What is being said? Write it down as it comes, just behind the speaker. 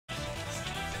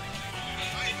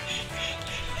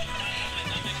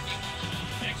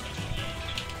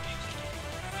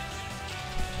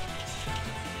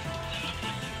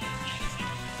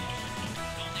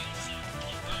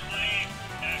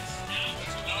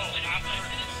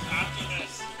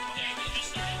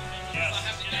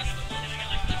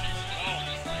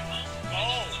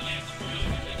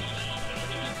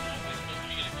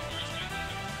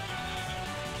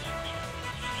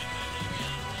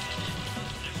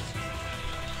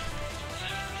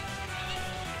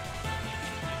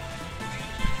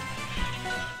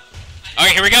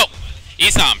Alright, here we go.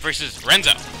 Esam versus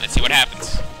Renzo. Let's see what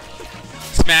happens.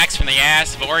 Smacks from the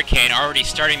ass of Orcane already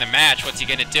starting the match. What's he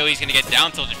going to do? He's going to get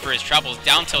down tilted for his troubles.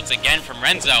 Down tilts again from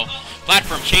Renzo.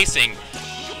 Platform chasing.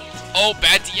 Oh,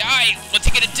 bad DI. What's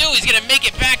he going to do? He's going to make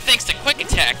it back thanks to quick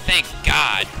attack. Thank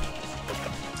God.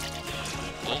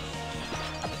 Oh.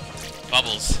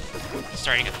 Bubbles.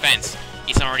 Starting a fence.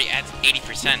 Esam already at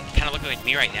 80%. Kind of looking like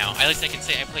me right now. At least I can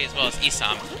say I play as well as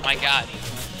Esam. My God.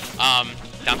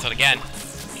 Down tilt again.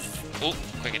 Ooh,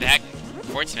 quick attack.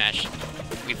 Forward smash.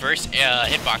 Reverse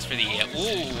hitbox for the...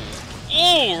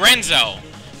 Ooh, Renzo.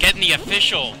 Getting the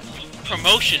official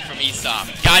promotion from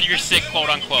Esam. God, you're sick,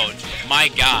 quote unquote. My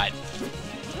God.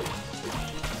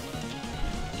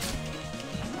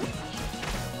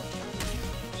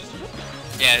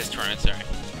 Yeah, this tournament's alright.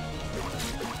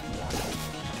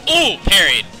 Ooh,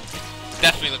 parried.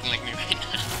 Definitely looking like me right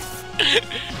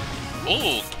now.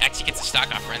 Ooh, actually gets a stock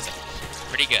off Renzo.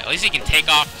 Pretty good. At least he can take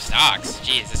off stocks.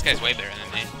 Jeez, this guy's way better than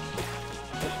me.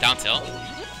 Down tilt.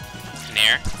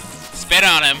 Nair. Spit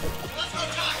on him.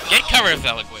 Get covered with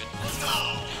that liquid.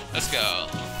 Let's go.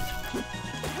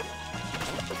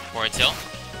 Forward tilt.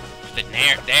 The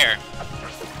nair there.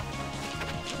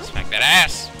 Smack that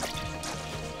ass.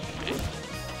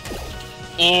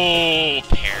 Oh,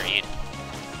 parried.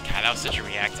 God, that was such a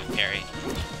reactive parry.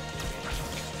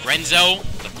 Renzo,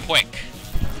 the quick.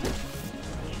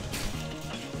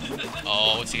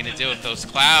 Oh, what's he gonna do with those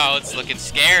clouds? Looking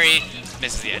scary.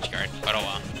 Misses the edge guard, but oh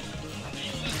well.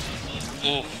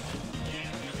 Ooh.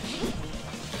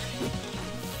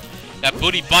 That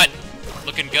booty butt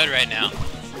looking good right now.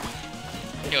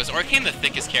 Yo, is Orcane the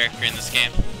thickest character in this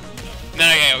game?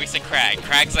 No, we said Crag.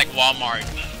 Crag's like Walmart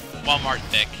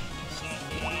thick.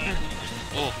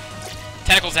 Ooh.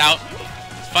 Tentacles out.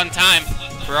 Fun time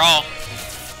for all.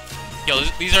 Yo,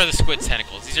 these are the squid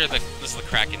tentacles. This is the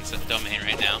Kraken's domain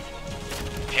right now.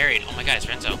 Parried. Oh my God, it's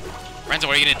Renzo. Renzo,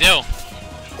 what are you gonna do?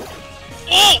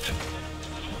 Oh!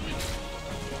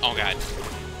 Oh God.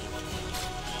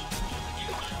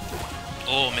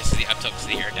 Oh, misses the up tilt to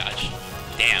the air dodge.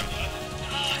 Damn.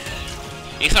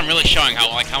 Esam really showing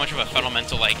how much of a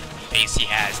fundamental base he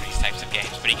has in these types of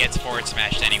games, but he gets forward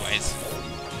smashed anyways.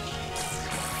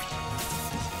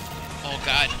 Oh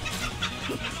God.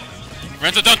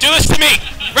 Renzo, don't do this to me!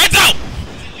 Renzo!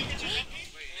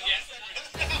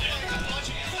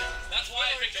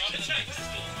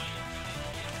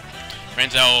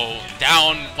 Renzo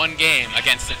down one game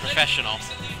against a professional.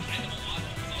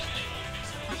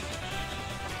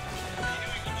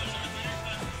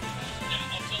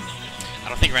 I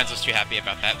don't think Renzo's too happy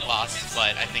about that loss,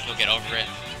 but I think he'll get over it.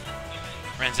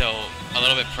 Renzo a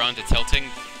little bit prone to tilting,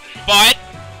 but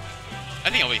I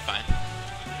think he'll be fine.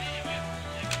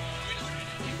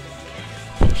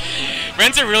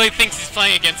 Renzo really thinks he's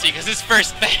playing against you because his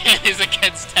first ban is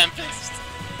against Tempest.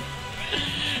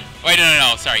 Wait,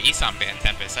 no, sorry, Esam banned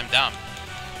Tempest. I'm dumb.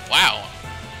 Wow.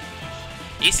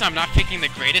 Esam not picking the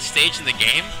greatest stage in the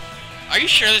game? Are you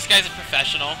sure this guy's a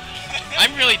professional?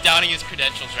 I'm really doubting his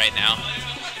credentials right now.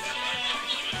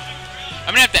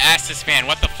 I'm gonna have to ask this man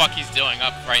what the fuck he's doing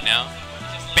up right now.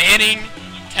 Banning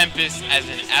Tempest as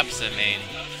an Absa main.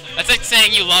 That's like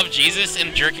saying you love Jesus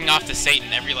and jerking off to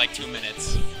Satan every 2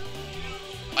 minutes.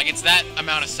 Like, it's that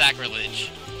amount of sacrilege.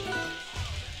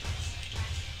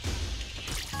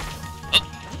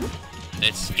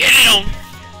 Let's get it on!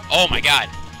 Oh my God.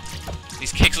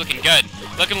 These kicks looking good.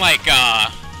 Looking like,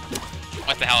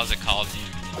 what the hell is it called?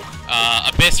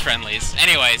 Abyss friendlies.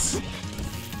 Anyways.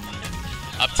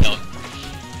 Up tilt.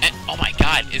 And, oh my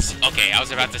God. Okay, I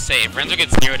was about to say, if Renzo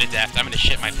gets 0 to death, I'm gonna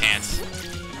shit my pants.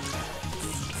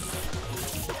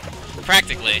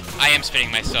 Practically. I am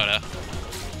spitting my soda.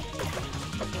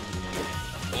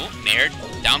 Ooh, nared.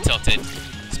 Down tilted.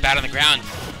 Spat on the ground.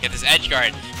 Get this edge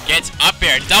guard. Gets up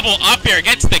air. Double up air.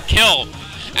 Gets the kill.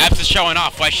 Absa showing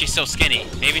off why she's so skinny.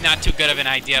 Maybe not too good of an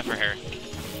idea for her.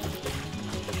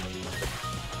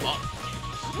 Oh.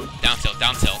 Down tilt.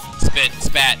 Down tilt. Spit.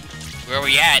 Spat. Where are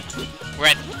we at? We're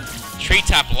at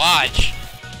Treetop Lodge.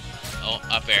 Oh,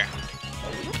 up air.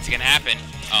 What's gonna happen?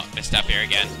 Oh, missed up air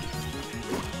again.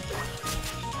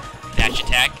 Dash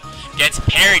attack. Gets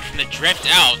parried from the drift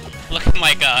out. Looking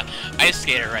like a ice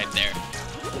skater right there.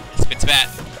 Spit spat.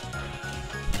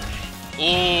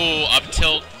 Ooh, up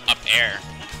tilt, up air.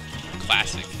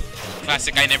 Classic.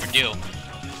 Classic I never do.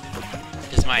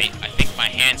 Because I think my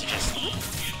hands are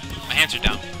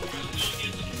down.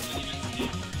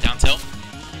 Down tilt.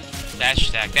 Dash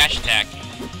attack, dash attack.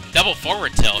 Double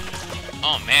forward tilt.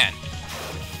 Oh man.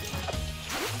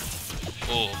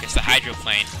 Ooh, gets the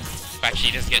hydroplane. But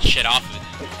she doesn't get shit off of it.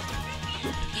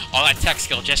 All that tech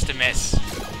skill just to miss.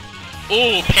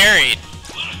 Ooh, parried.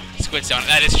 squids don't.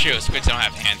 That is true. Squids don't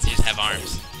have hands. They just have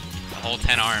arms. The whole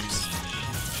 10 arms.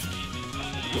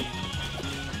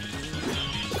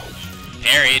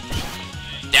 Parried.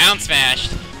 Down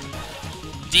smashed.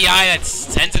 DI that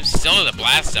sends him still to the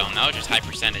blast zone. That was just high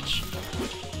percentage.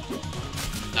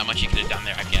 Not much he could have done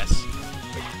there, I guess.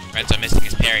 Renzo missing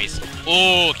his parries.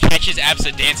 Ooh, catches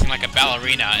Absa dancing like a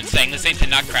ballerina and saying, "This ain't the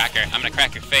Nutcracker. I'm gonna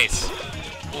crack your face."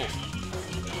 Ooh.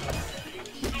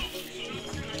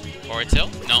 Forward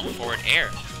tilt? No, forward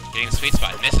air. Getting the sweet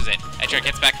spot. Misses it. Edgeguard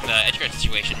gets back from the edgeguard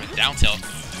situation with down tilt.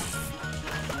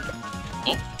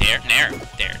 Oh, dare, nair.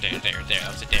 Dare. That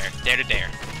was a dare. Dare to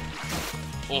dare.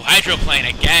 Oh, hydroplane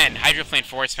again. Hydroplane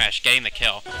forward smash, getting the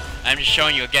kill. I'm just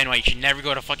showing you again why you should never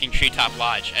go to fucking Treetop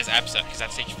Lodge as Absa, because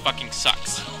that stage fucking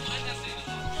sucks.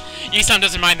 Esam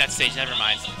doesn't mind that stage, never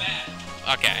mind.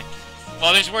 Okay.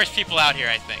 Well, there's worse people out here,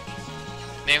 I think.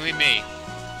 Namely me.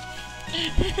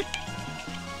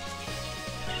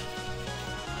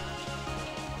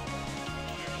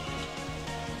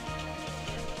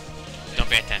 Don't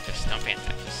ban Tempest. Don't ban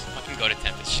Tempest. Fucking go to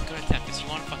Tempest. Just go to Tempest. You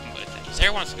want to fucking go to Tempest.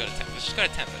 Everyone wants to go to Tempest. Just go to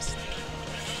Tempest.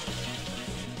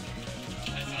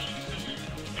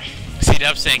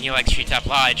 C-Dub saying he likes Treetop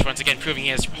Lodge, once again proving he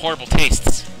has horrible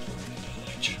tastes.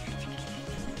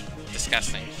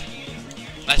 Disgusting.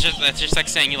 That's just like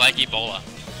saying you like Ebola.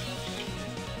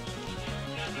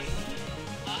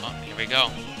 Oh, here we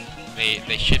go.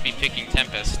 They should be picking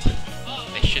Tempest.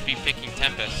 They should be picking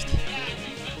Tempest.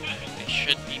 They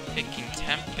should be picking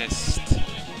Tempest.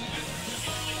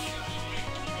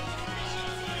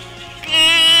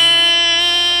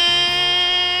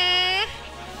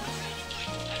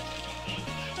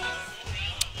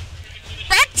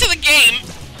 Back to the game!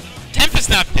 Tempest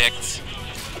not picked.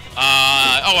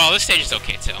 Oh well, this stage is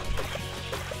okay too.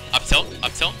 Up tilt,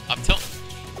 up tilt, up tilt.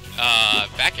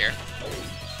 Back air.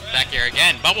 Back air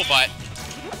again. Bubble butt.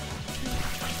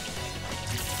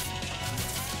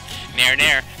 Nair,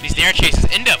 nair. These nair chases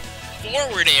into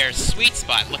forward air. Sweet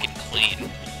spot. Looking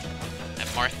clean. That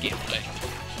Marth gameplay.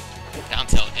 Down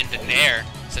tilt into nair.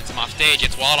 Sends him off stage.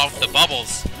 Gets walled off with the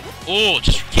bubbles. Ooh,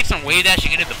 just keeps on wave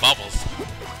dashing into the bubbles.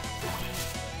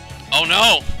 Oh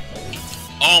no!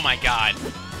 Oh my god.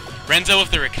 Renzo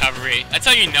with the recovery. That's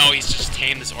how you know he's just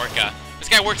tamed this Orca. This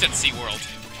guy works at SeaWorld.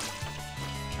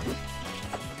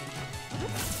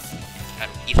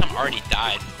 Esam already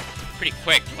died. Pretty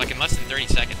quick, like in less than 30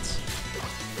 seconds.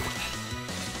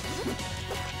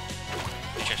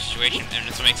 Situation, and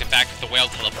this makes it back with the whale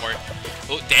teleport.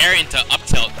 Oh, dare into up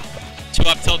tilt. 2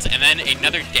 up tilts, and then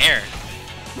another dare.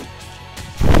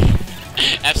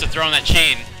 Absa throwing that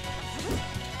chain.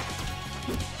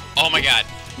 Oh my god.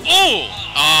 Oh!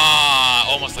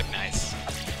 Almost looked nice.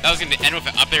 That was going to end with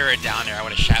an up air or a down air. I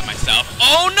would have shat myself.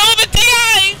 Oh no, the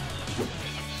DI!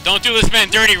 Don't do this man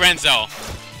dirty, Renzo.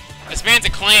 This man's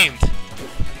acclaimed.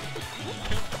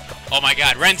 Oh my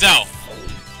god, Renzo!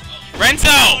 Renzo!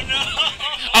 Oh, no.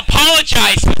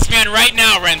 Apologize to this man right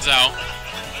now, Renzo.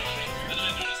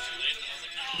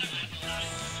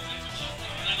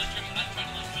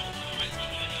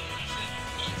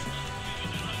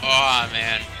 Oh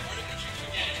man.